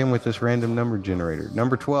go again with this random number generator.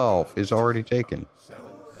 Number 12 is already taken.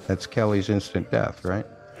 That's Kelly's instant death, right?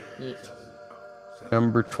 Yeah.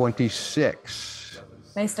 Number 26.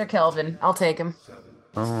 Maester Kelvin. I'll take him.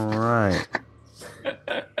 All right.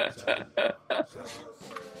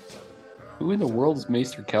 Who in the world is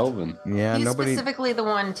Maester Kelvin? Yeah, He's nobody. specifically the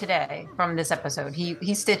one today from this episode.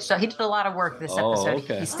 He stitched up. He did a lot of work this episode.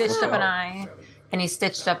 Okay. He stitched up an eye, and he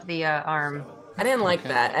stitched up the arm. I didn't like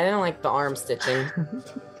that. I didn't like the arm stitching.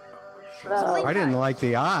 I didn't like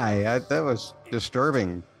the eye. That was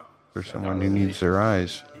disturbing for someone who needs their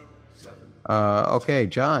eyes. Okay,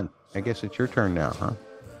 John. I guess it's your turn now, huh?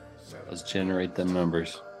 Let's generate them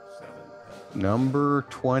numbers. Number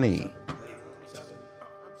 20.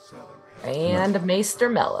 And Maester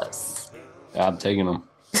Mellis. I'm taking them.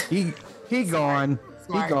 He gone.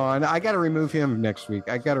 Smart. He gone. I got to remove him next week.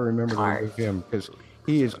 I got to remember to remove him because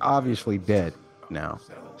he is obviously dead now.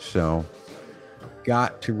 So,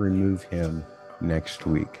 got to remove him next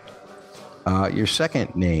week. Your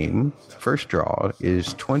second name, first draw,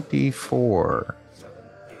 is 24.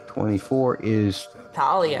 24 is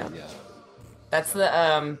Talia. That's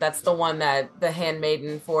the one that the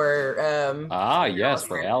handmaiden for yes,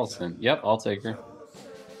 for Alicent. Yep, I'll take her.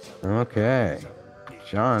 okay.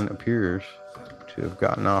 John appears to have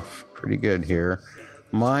gotten off pretty good here.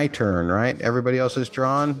 My turn, right? Everybody else is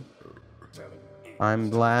drawn.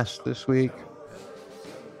 I'm last this week.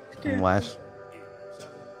 I'm last.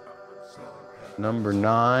 Number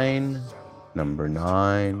 9. Number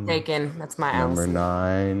 9. Taken. That's my Number Allison.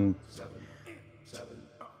 9.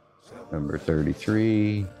 Number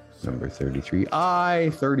 33. Number 33.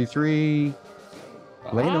 33.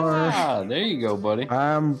 Lenor. There you go, buddy.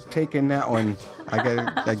 I'm taking that one.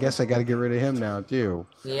 I guess I got to get rid of him now too.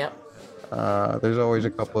 Yep. There's always a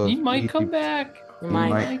couple of. He might come back. He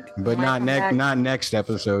might, but not next. Not next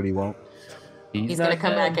episode. He won't. He's gonna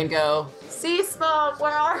come back and go, "Sea Smoke,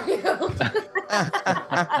 where are you?"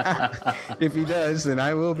 If he does, then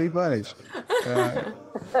I will be punished.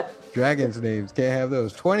 Dragons names can't have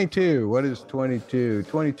those. 22. What is 22?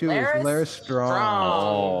 22 is Laris Strong.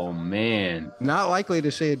 Oh man, not likely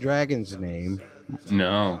to say a dragon's name.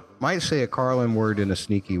 No, might say a Carlin word in a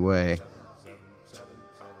sneaky way.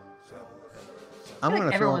 I feel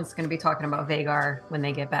like everyone's going to be talking about Vagar when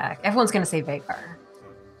they get back. Everyone's going to say Vagar.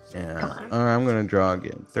 Yeah. All right, I'm going to draw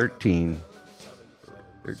again. 13.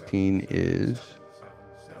 13 is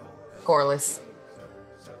Corliss.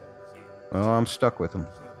 Well, I'm stuck with him.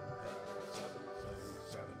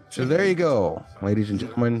 So there you go, ladies and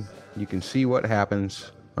gentlemen. You can see what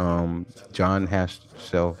happens. John has to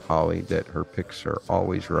tell Holly that her picks are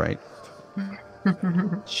always right.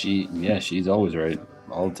 she's always right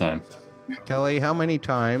all the time. Kelly, how many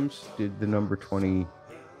times did the number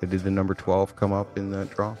 12 come up in that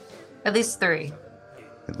draw? At least 3.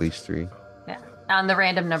 At least 3. Yeah. On the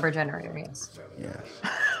random number generator, yes. Yes.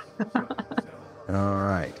 All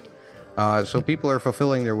right. So people are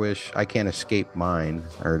fulfilling their wish. I can't escape mine,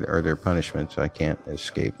 or their punishments. I can't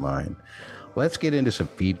escape mine. Let's get into some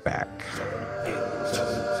feedback.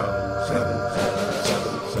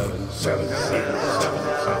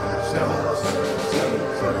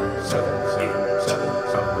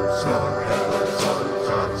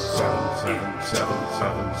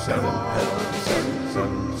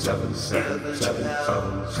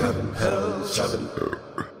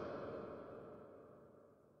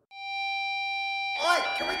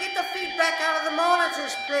 Can we get the feedback out of the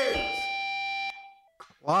monitors, please?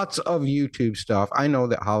 Lots of YouTube stuff. I know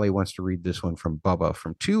that Holly wants to read this one from Bubba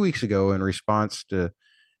from 2 weeks ago in response to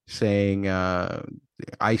saying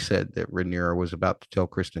I said that Rhaenyra was about to tell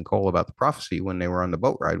Kristen Cole about the prophecy when they were on the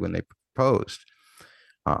boat ride when they proposed.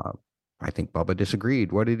 I think Bubba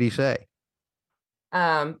disagreed. What did he say?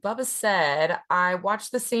 Bubba said, I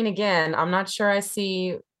watched the scene again. I'm not sure I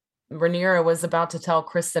see Rhaenyra was about to tell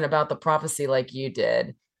Kristen about the prophecy like you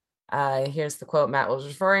did. Here's the quote Matt was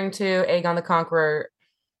referring to. Aegon the Conqueror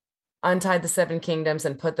untied the 7 kingdoms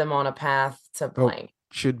and put them on a path to blank.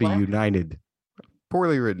 Should be united.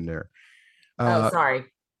 Poorly written there. Sorry.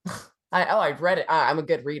 I read it. I'm a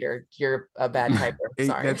good reader. You're a bad typer.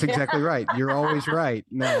 Sorry. That's exactly right. You're always right.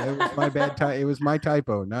 No, it was my bad. It was my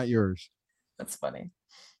typo, not yours. That's funny.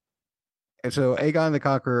 And so Aegon the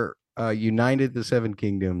Conqueror united the 7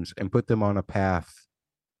 kingdoms and put them on a path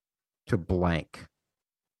to blank.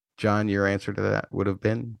 John, your answer to that would have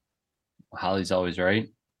been? Holly's always right.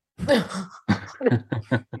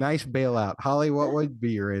 Nice bailout. Holly, what would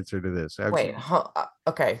be your answer to this? Wait,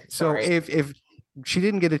 okay. Sorry. So if she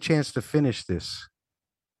didn't get a chance to finish this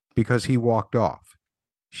because he walked off,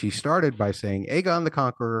 she started by saying Aegon the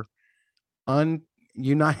Conqueror untied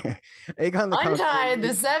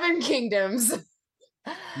the 7 kingdoms.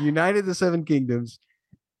 United the 7 kingdoms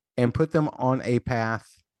and put them on a path.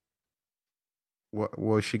 What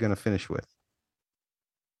was she going to finish with?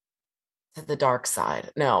 To the dark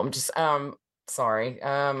side. No, I'm just sorry.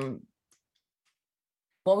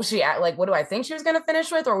 What was she at? Like, what do I think she was going to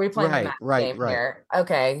finish with? Or are we playing the game here?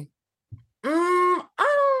 Okay. I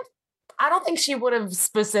don't think she would have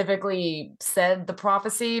specifically said the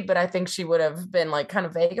prophecy, but I think she would have been like kind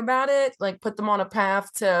of vague about it, like put them on a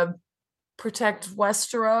path to protect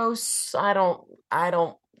Westeros. I don't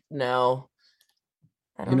know.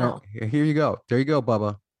 I don't know. Here you go. There you go,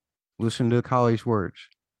 Bubba. Listen to Holly's words.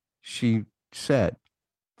 She said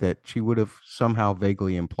that she would have somehow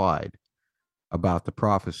vaguely implied about the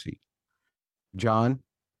prophecy. John,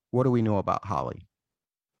 what do we know about Holly?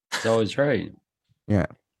 She's always right. Yeah.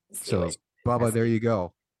 So, Bubba, there you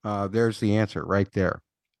go. There's the answer right there.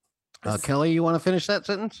 Kelly, you want to finish that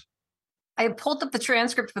sentence? I pulled up the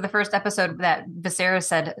transcript for the first episode that Viserys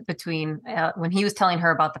said between when he was telling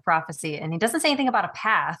her about the prophecy, and he doesn't say anything about a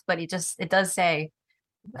path, but it does say,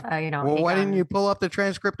 Well, why didn't you pull up the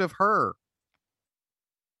transcript of her?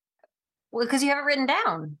 Well, because you have it written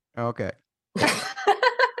down. Okay.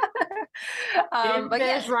 But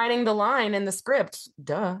yes, writing the line in the script.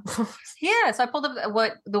 Duh. Yeah, so I pulled up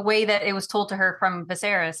the way that it was told to her from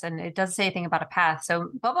Viserys, and it doesn't say anything about a path. So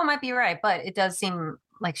Bubba might be right, but it does seem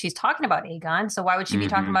like she's talking about Aegon. So why would she be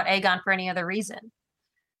talking about Aegon for any other reason?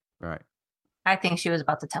 Right. I think she was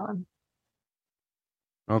about to tell him.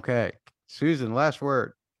 Okay. Susan, last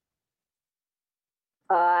word.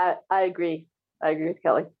 I agree. I agree with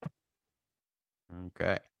Kelly.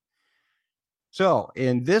 Okay. So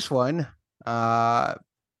in this one, Batman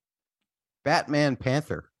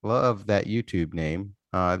Panther, love that YouTube name.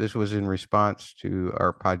 This was in response to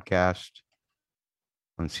our podcast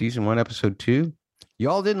on season 1, episode 2.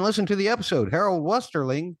 Y'all didn't listen to the episode. Harold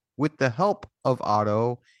Westerling, with the help of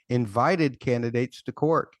Otto, invited candidates to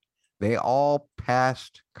court. They all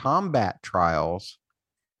passed combat trials,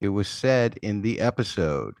 it was said in the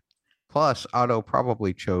episode. Plus, Otto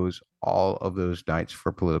probably chose all of those knights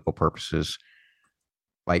for political purposes,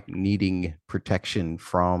 like needing protection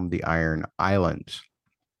from the Iron Islands.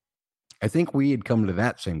 I think we had come to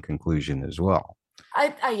that same conclusion as well.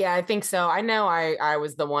 I think so. I know I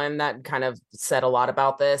was the one that kind of said a lot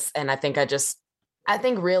about this, and I think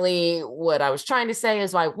really what I was trying to say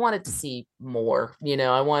is I wanted to see more.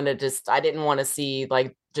 I didn't want to see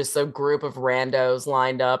like just a group of randos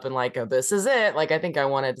lined up and like, oh, this is it. Like, I think I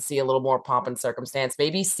wanted to see a little more pomp and circumstance,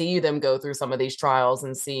 maybe see them go through some of these trials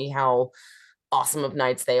and see how awesome of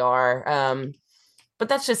knights they are. But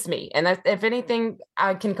that's just me. And if anything,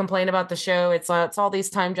 I can complain about the show. It's all these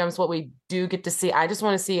time jumps, what we do get to see. I just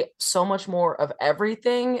want to see so much more of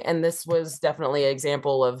everything. And this was definitely an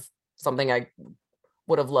example of something I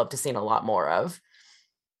would have loved to seen a lot more of.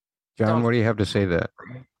 John, what do you have to say to that?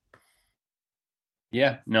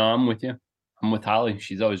 Yeah, no, I'm with you. I'm with Holly.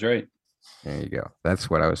 She's always right. There you go. That's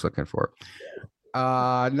what I was looking for.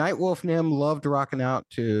 Nightwolf Nim loved rocking out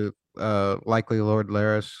to Likely Lord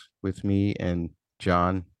Larys with me and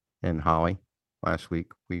John and Holly last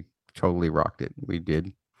week. We totally rocked it. We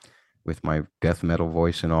did, with my death metal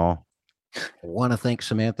voice and all. I want to thank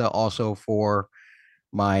Samantha also for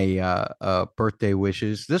my birthday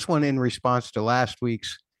wishes. This one in response to last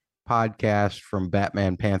week's podcast from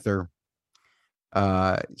Batman Panther.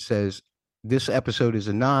 Says, this episode is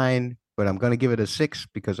a 9, but I'm going to give it a 6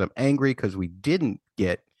 because I'm angry because we didn't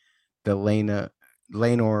get the Laenor,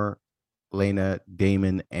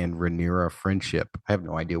 Daemon, and Rhaenyra friendship. I have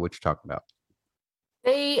no idea what you're talking about.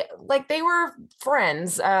 They were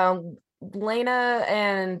friends. Laena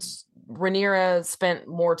and Rhaenyra spent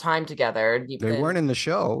more time together. They weren't in the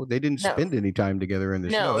show. They didn't spend any time together in the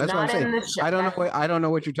show. That's what I'm saying. I don't know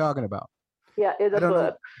what you're talking about. Yeah, in the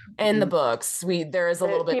book. In the books, there is a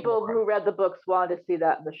little bit. People who read the books wanted to see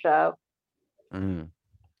that in the show.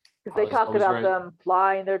 Because they talked about them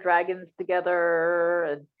flying their dragons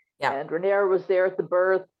together, and Rhaenyra was there at the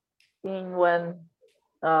birth scene when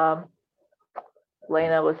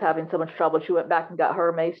Lena was having so much trouble. She went back and got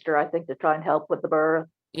her maester, I think, to try and help with the birth.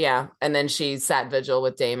 Yeah, and then she sat vigil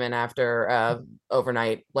with Daemon after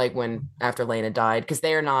overnight, like after Lena died, because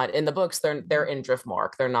they are not in the books. They're in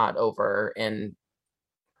Driftmark. They're not over in.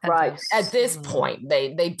 Right. At this point,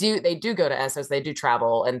 they do go to Essos. They do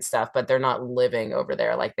travel and stuff, but they're not living over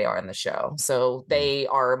there like they are in the show. So they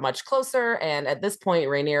are much closer. And at this point,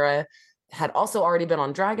 Rhaenyra had also already been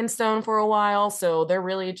on Dragonstone for a while, so they're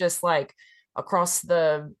really just like across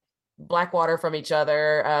the Blackwater from each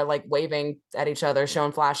other, like waving at each other,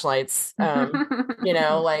 showing flashlights.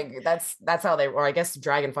 Like that's how they, or I guess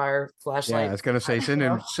Dragonfire flashlight. Yeah, I was gonna say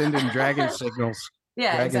sending dragon signals.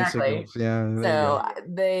 Yeah, dragon exactly. Signals. Yeah. So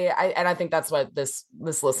I think that's what this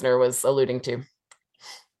listener was alluding to.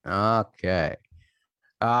 Okay.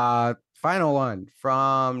 Final one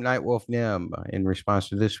from Nightwolf Nim in response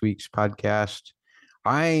to this week's podcast.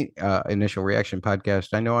 Initial reaction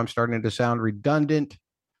podcast. I know I'm starting to sound redundant,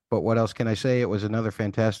 but what else can I say? It was another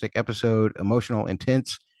fantastic episode, emotional,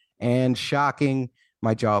 intense, and shocking.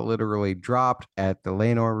 My jaw literally dropped at the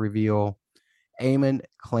Laenor reveal. Aemon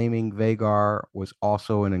claiming Vhagar was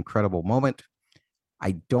also an incredible moment.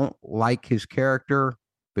 I don't like his character,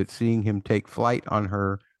 but seeing him take flight on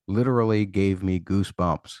her literally gave me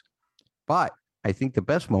goosebumps. But I think the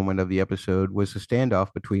best moment of the episode was the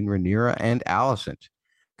standoff between Rhaenyra and Alicent.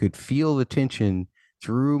 Could feel the tension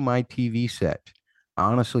through my TV set.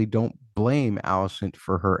 Honestly, don't blame Alicent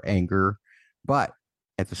for her anger, but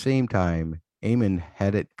at the same time, Aemon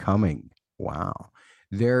had it coming. Wow.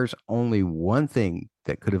 There's only one thing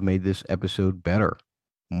that could have made this episode better.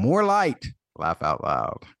 More light. Laugh out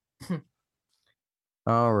loud.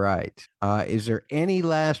 All right. Is there any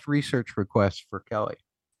last research requests for Kelly?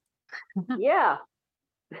 Yeah.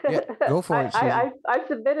 Go for it, Susan. I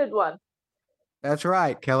submitted one. That's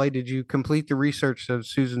right. Kelly, did you complete the research that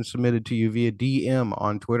Susan submitted to you via DM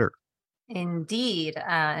on Twitter? Indeed.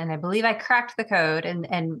 And I believe I cracked the code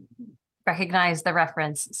and recognized the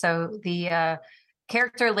reference. So the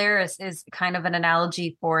character Larys is kind of an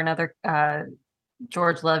analogy for another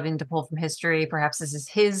George loving to pull from history. Perhaps this is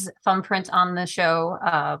his thumbprint on the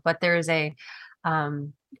show, but there is a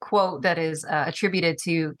quote that is attributed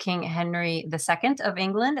to King Henry II of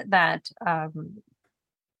England that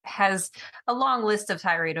has a long list of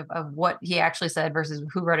tirade of what he actually said versus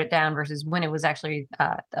who wrote it down versus when it was actually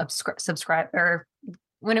subscribed, or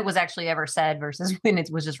when it was actually ever said versus when it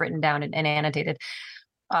was just written down and annotated.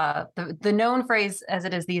 The known phrase as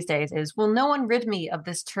it is these days is, "Will no one rid me of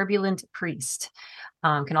this turbulent priest?"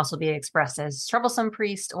 Can also be expressed as troublesome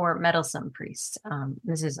priest or meddlesome priest.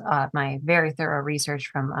 This is my very thorough research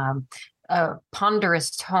from a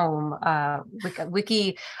ponderous tome,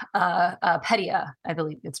 Wikipedia, I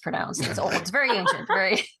believe it's pronounced. It's old. It's very ancient,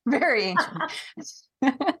 very, very ancient.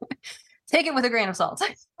 Take it with a grain of salt.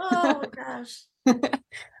 Oh my gosh.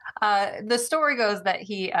 The story goes that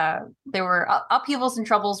there were upheavals and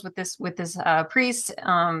troubles with this priest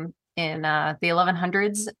in the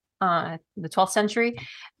 1100s, the 12th century,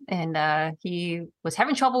 and he was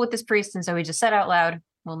having trouble with this priest, and so he just said out loud,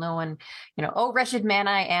 "Will no one, oh wretched man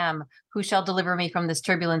I am, who shall deliver me from this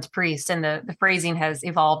turbulent priest?" And the phrasing has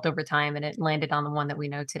evolved over time, and it landed on the one that we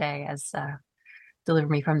know today as "deliver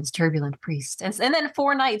me from this turbulent priest." And then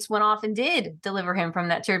 4 knights went off and did deliver him from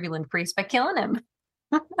that turbulent priest by killing him.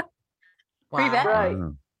 Pretty bad.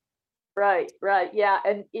 Right. Yeah.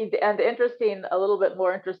 And interesting, a little bit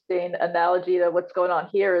more interesting analogy to what's going on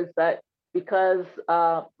here is that because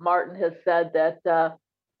Martin has said that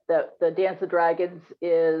the Dance of Dragons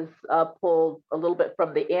is pulled a little bit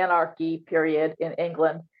from the anarchy period in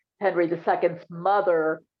England, Henry II's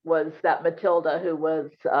mother was that Matilda who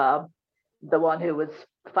was the one who was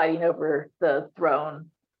fighting over the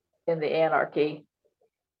throne in the anarchy.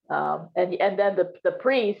 And then the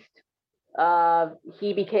priest,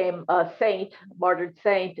 he became a saint, martyred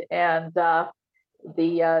saint, and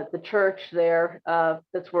the church there,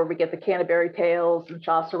 that's where we get the Canterbury Tales, and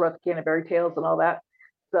Chaucer wrote the Canterbury Tales and all that.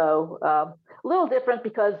 So a little different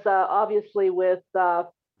because obviously with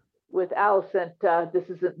Alicent, this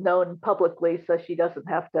isn't known publicly, so she doesn't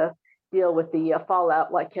have to deal with the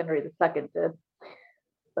fallout like Henry II did.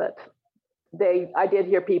 But I did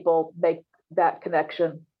hear people make that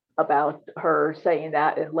connection about her saying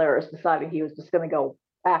that and Larys deciding he was just going to go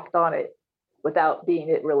act on it without being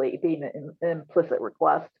an implicit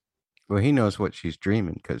request. Well, he knows what she's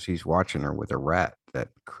dreaming because he's watching her with a rat. That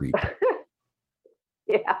creep.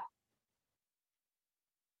 Yeah.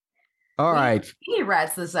 All right. We need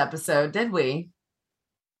rats this episode, did we?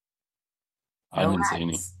 I didn't see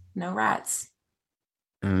any. No rats.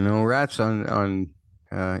 No rats on.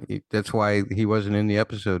 That's why he wasn't in the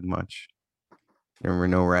episode much. There were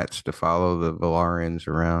no rats to follow the Valarians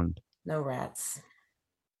around. No rats.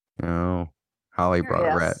 No. Holly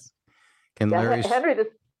brought a rat. Can Yeah, Larry's... Henry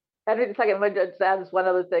II, when Judge Sad is one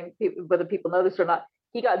other thing, whether people know this or not,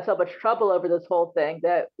 he got in so much trouble over this whole thing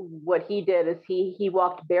that what he did is he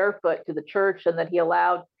walked barefoot to the church, and then he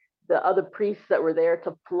allowed the other priests that were there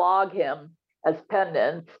to flog him as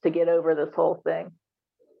penance to get over this whole thing.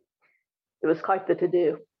 It was quite the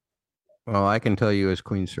to-do. Well, I can tell you as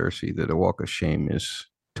Queen Cersei that a walk of shame is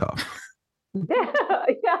tough. Yeah.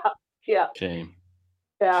 Shame.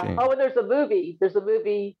 Yeah. Shame. Oh, and there's a movie,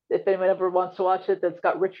 if anyone ever wants to watch it, that's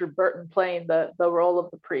got Richard Burton playing the role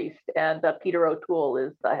of the priest, and Peter O'Toole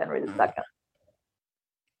is Henry II.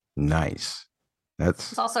 Nice.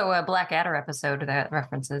 It's also a Blackadder episode that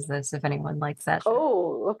references this, if anyone likes that show.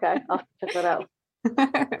 Oh, okay. I'll check that out.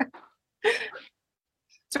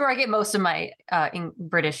 It's where I get most of my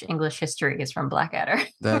British English history is from Blackadder.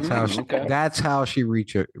 That's how she, Okay. that's how she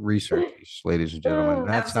researches, ladies and gentlemen.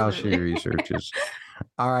 That's how she Absolutely. researches.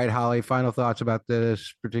 All right, Holly, final thoughts about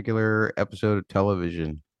this particular episode of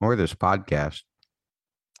television or this podcast.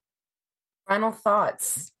 Final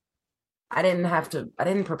thoughts. I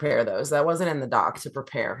didn't prepare those. That wasn't in the doc to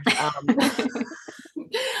prepare.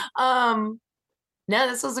 No,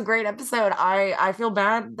 this was a great episode. I feel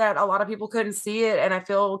bad that a lot of people couldn't see it, and I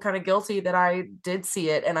feel kind of guilty that I did see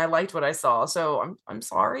it and I liked what I saw. So I'm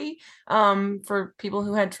sorry for people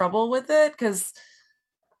who had trouble with it, because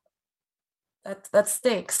that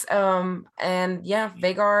stinks. And yeah,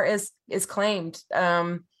 Vhagar is claimed.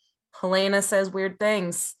 Helena says weird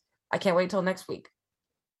things. I can't wait till next week.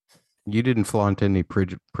 You didn't flaunt any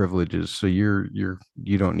privileges, so you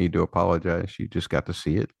don't need to apologize. You just got to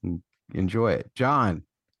see it and enjoy it. John,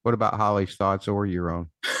 what about Holly's thoughts or your own?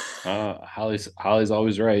 Holly's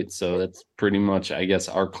always right, so that's pretty much, I guess,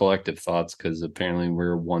 our collective thoughts, because apparently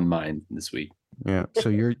we're one mind this week. Yeah. So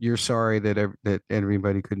you're sorry that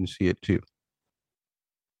everybody couldn't see it too.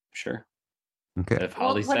 Sure. Okay. If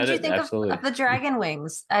Holly what said did you it, think absolutely. of the dragon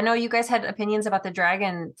wings? I know you guys had opinions about the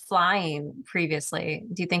dragon flying previously.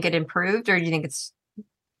 Do you think it improved, or do you think it's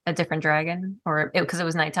a different dragon, or because it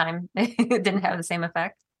was nighttime, it didn't have the same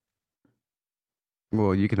effect?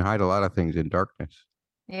 Well, you can hide a lot of things in darkness.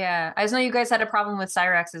 Yeah, I just know you guys had a problem with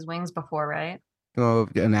Cyrax's wings before, right? Well,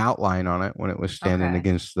 an outline on it when it was standing Okay.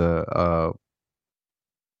 against the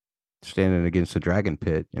dragon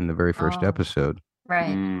pit in the very first Oh. episode.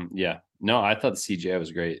 Right. Yeah. No, I thought the CGI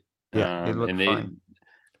was great. Yeah, it looked and they, fine.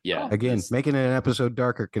 yeah, Again, it's- making an episode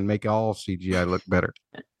darker can make all CGI look better.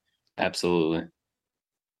 absolutely.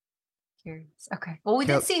 Curious. Okay. Well, we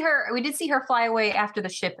did see her fly away after the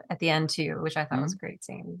ship at the end too, which I thought was a great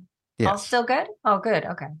scene. All Yes. still good? Oh, good.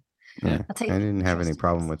 Okay. Yeah. I'll take I didn't have any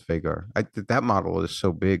problem with Vhagar. That model is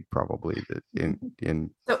so big, probably that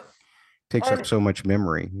So takes up so much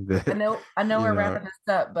memory. That, I know you we're know. wrapping this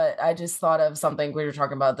up, but I just thought of something. We were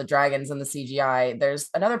talking about the dragons and the CGI. There's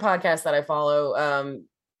another podcast that I follow.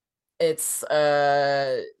 It's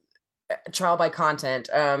Trial by Content.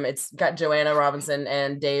 It's got Joanna Robinson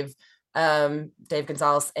and Dave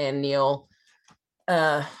Gonzalez and Neil.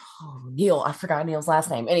 Neil, I forgot Neil's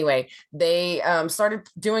last name. Anyway, they started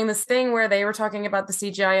doing this thing where they were talking about the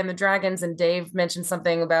CGI and the dragons, and Dave mentioned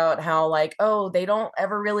something about how, like, oh, they don't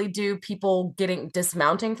ever really do people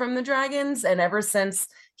dismounting from the dragons. And ever since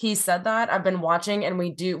he said that, I've been watching, and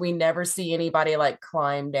we never see anybody like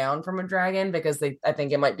climb down from a dragon, because I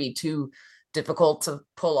think it might be too difficult to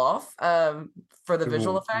pull off for the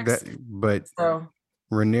visual effects. But So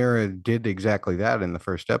Rhaenyra did exactly that in the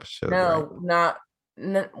first episode. right?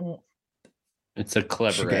 It's a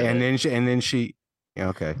clever and edit. then she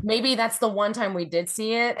okay. Maybe that's the one time we did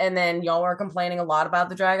see it, and then y'all were complaining a lot about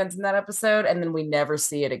the dragons in that episode, and then we never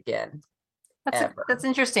see it again. That's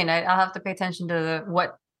interesting. I'll have to pay attention to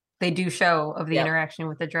what they do show of the Yep. interaction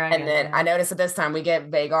with the dragon. And then I noticed that this time we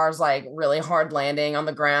get Vhagar's like really hard landing on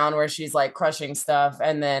the ground where she's like crushing stuff,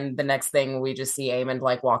 and then the next thing we just see Aemond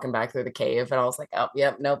like walking back through the cave, and I was like, oh,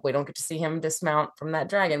 yep, nope, we don't get to see him dismount from that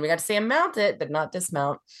dragon. We got to see him mount it, but not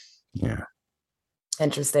dismount. Yeah.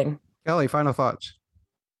 Interesting. Kelly, final thoughts.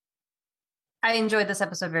 I enjoyed this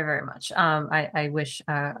episode very, very much. I wish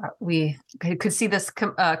we could see this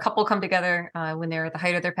couple come together when they're at the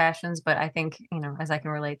height of their passions. But I think, as I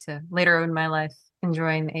can relate to later in my life,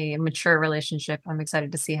 enjoying a mature relationship. I'm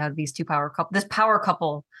excited to see how these this power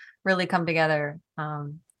couple really come together.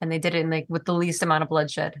 And they did it in like with the least amount of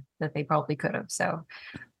bloodshed that they probably could have. So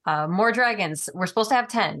more dragons. We're supposed to have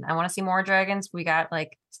 10. I want to see more dragons. We got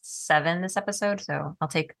like 7 this episode, so I'll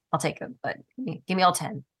take it. But give me all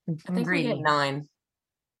 10. I think we get 9.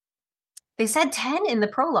 They said 10 in the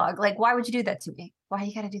prologue. Like, why would you do that to me? Why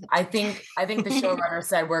you got to do that? I think the showrunner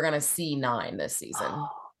said we're going to see 9 this season. All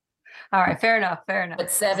right, fair enough. But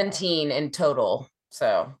 17 in total.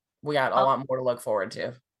 So we got a lot more to look forward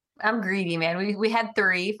to. I'm greedy, man. We had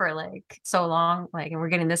 3 for like so long, like, and we're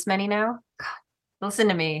getting this many now. God, listen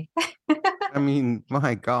to me. I mean,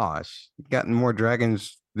 my gosh, you've gotten more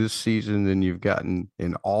dragons this season than you've gotten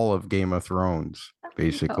in all of Game of Thrones,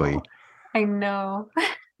 basically. I know.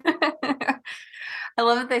 I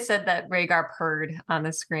love that they said that Rhaegar purred on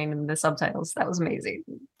the screen in the subtitles. That was amazing.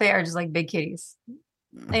 They are just like big kitties.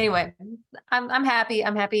 Anyway, I'm happy.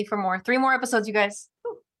 I'm happy for more. 3 more episodes, you guys.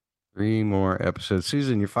 3 more episodes.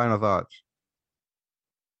 Susan, your final thoughts?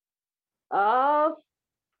 I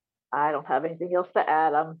don't have anything else to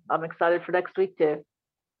add. I'm excited for next week too.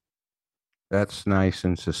 That's nice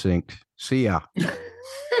and succinct. See ya.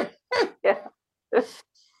 Yeah.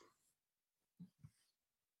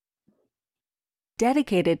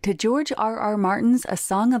 Dedicated to George R.R. Martin's A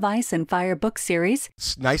Song of Ice and Fire book series.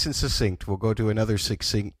 It's nice and succinct. We'll go to another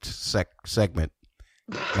succinct segment.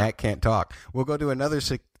 Matt can't talk. We'll go to another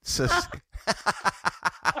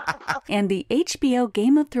and the HBO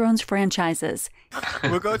Game of Thrones franchises.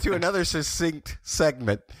 We'll go to another succinct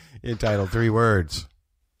segment entitled 3 Words.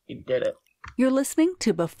 You did it. You're listening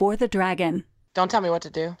to Before the Dragon. Don't tell me what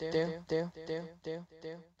to do. Do.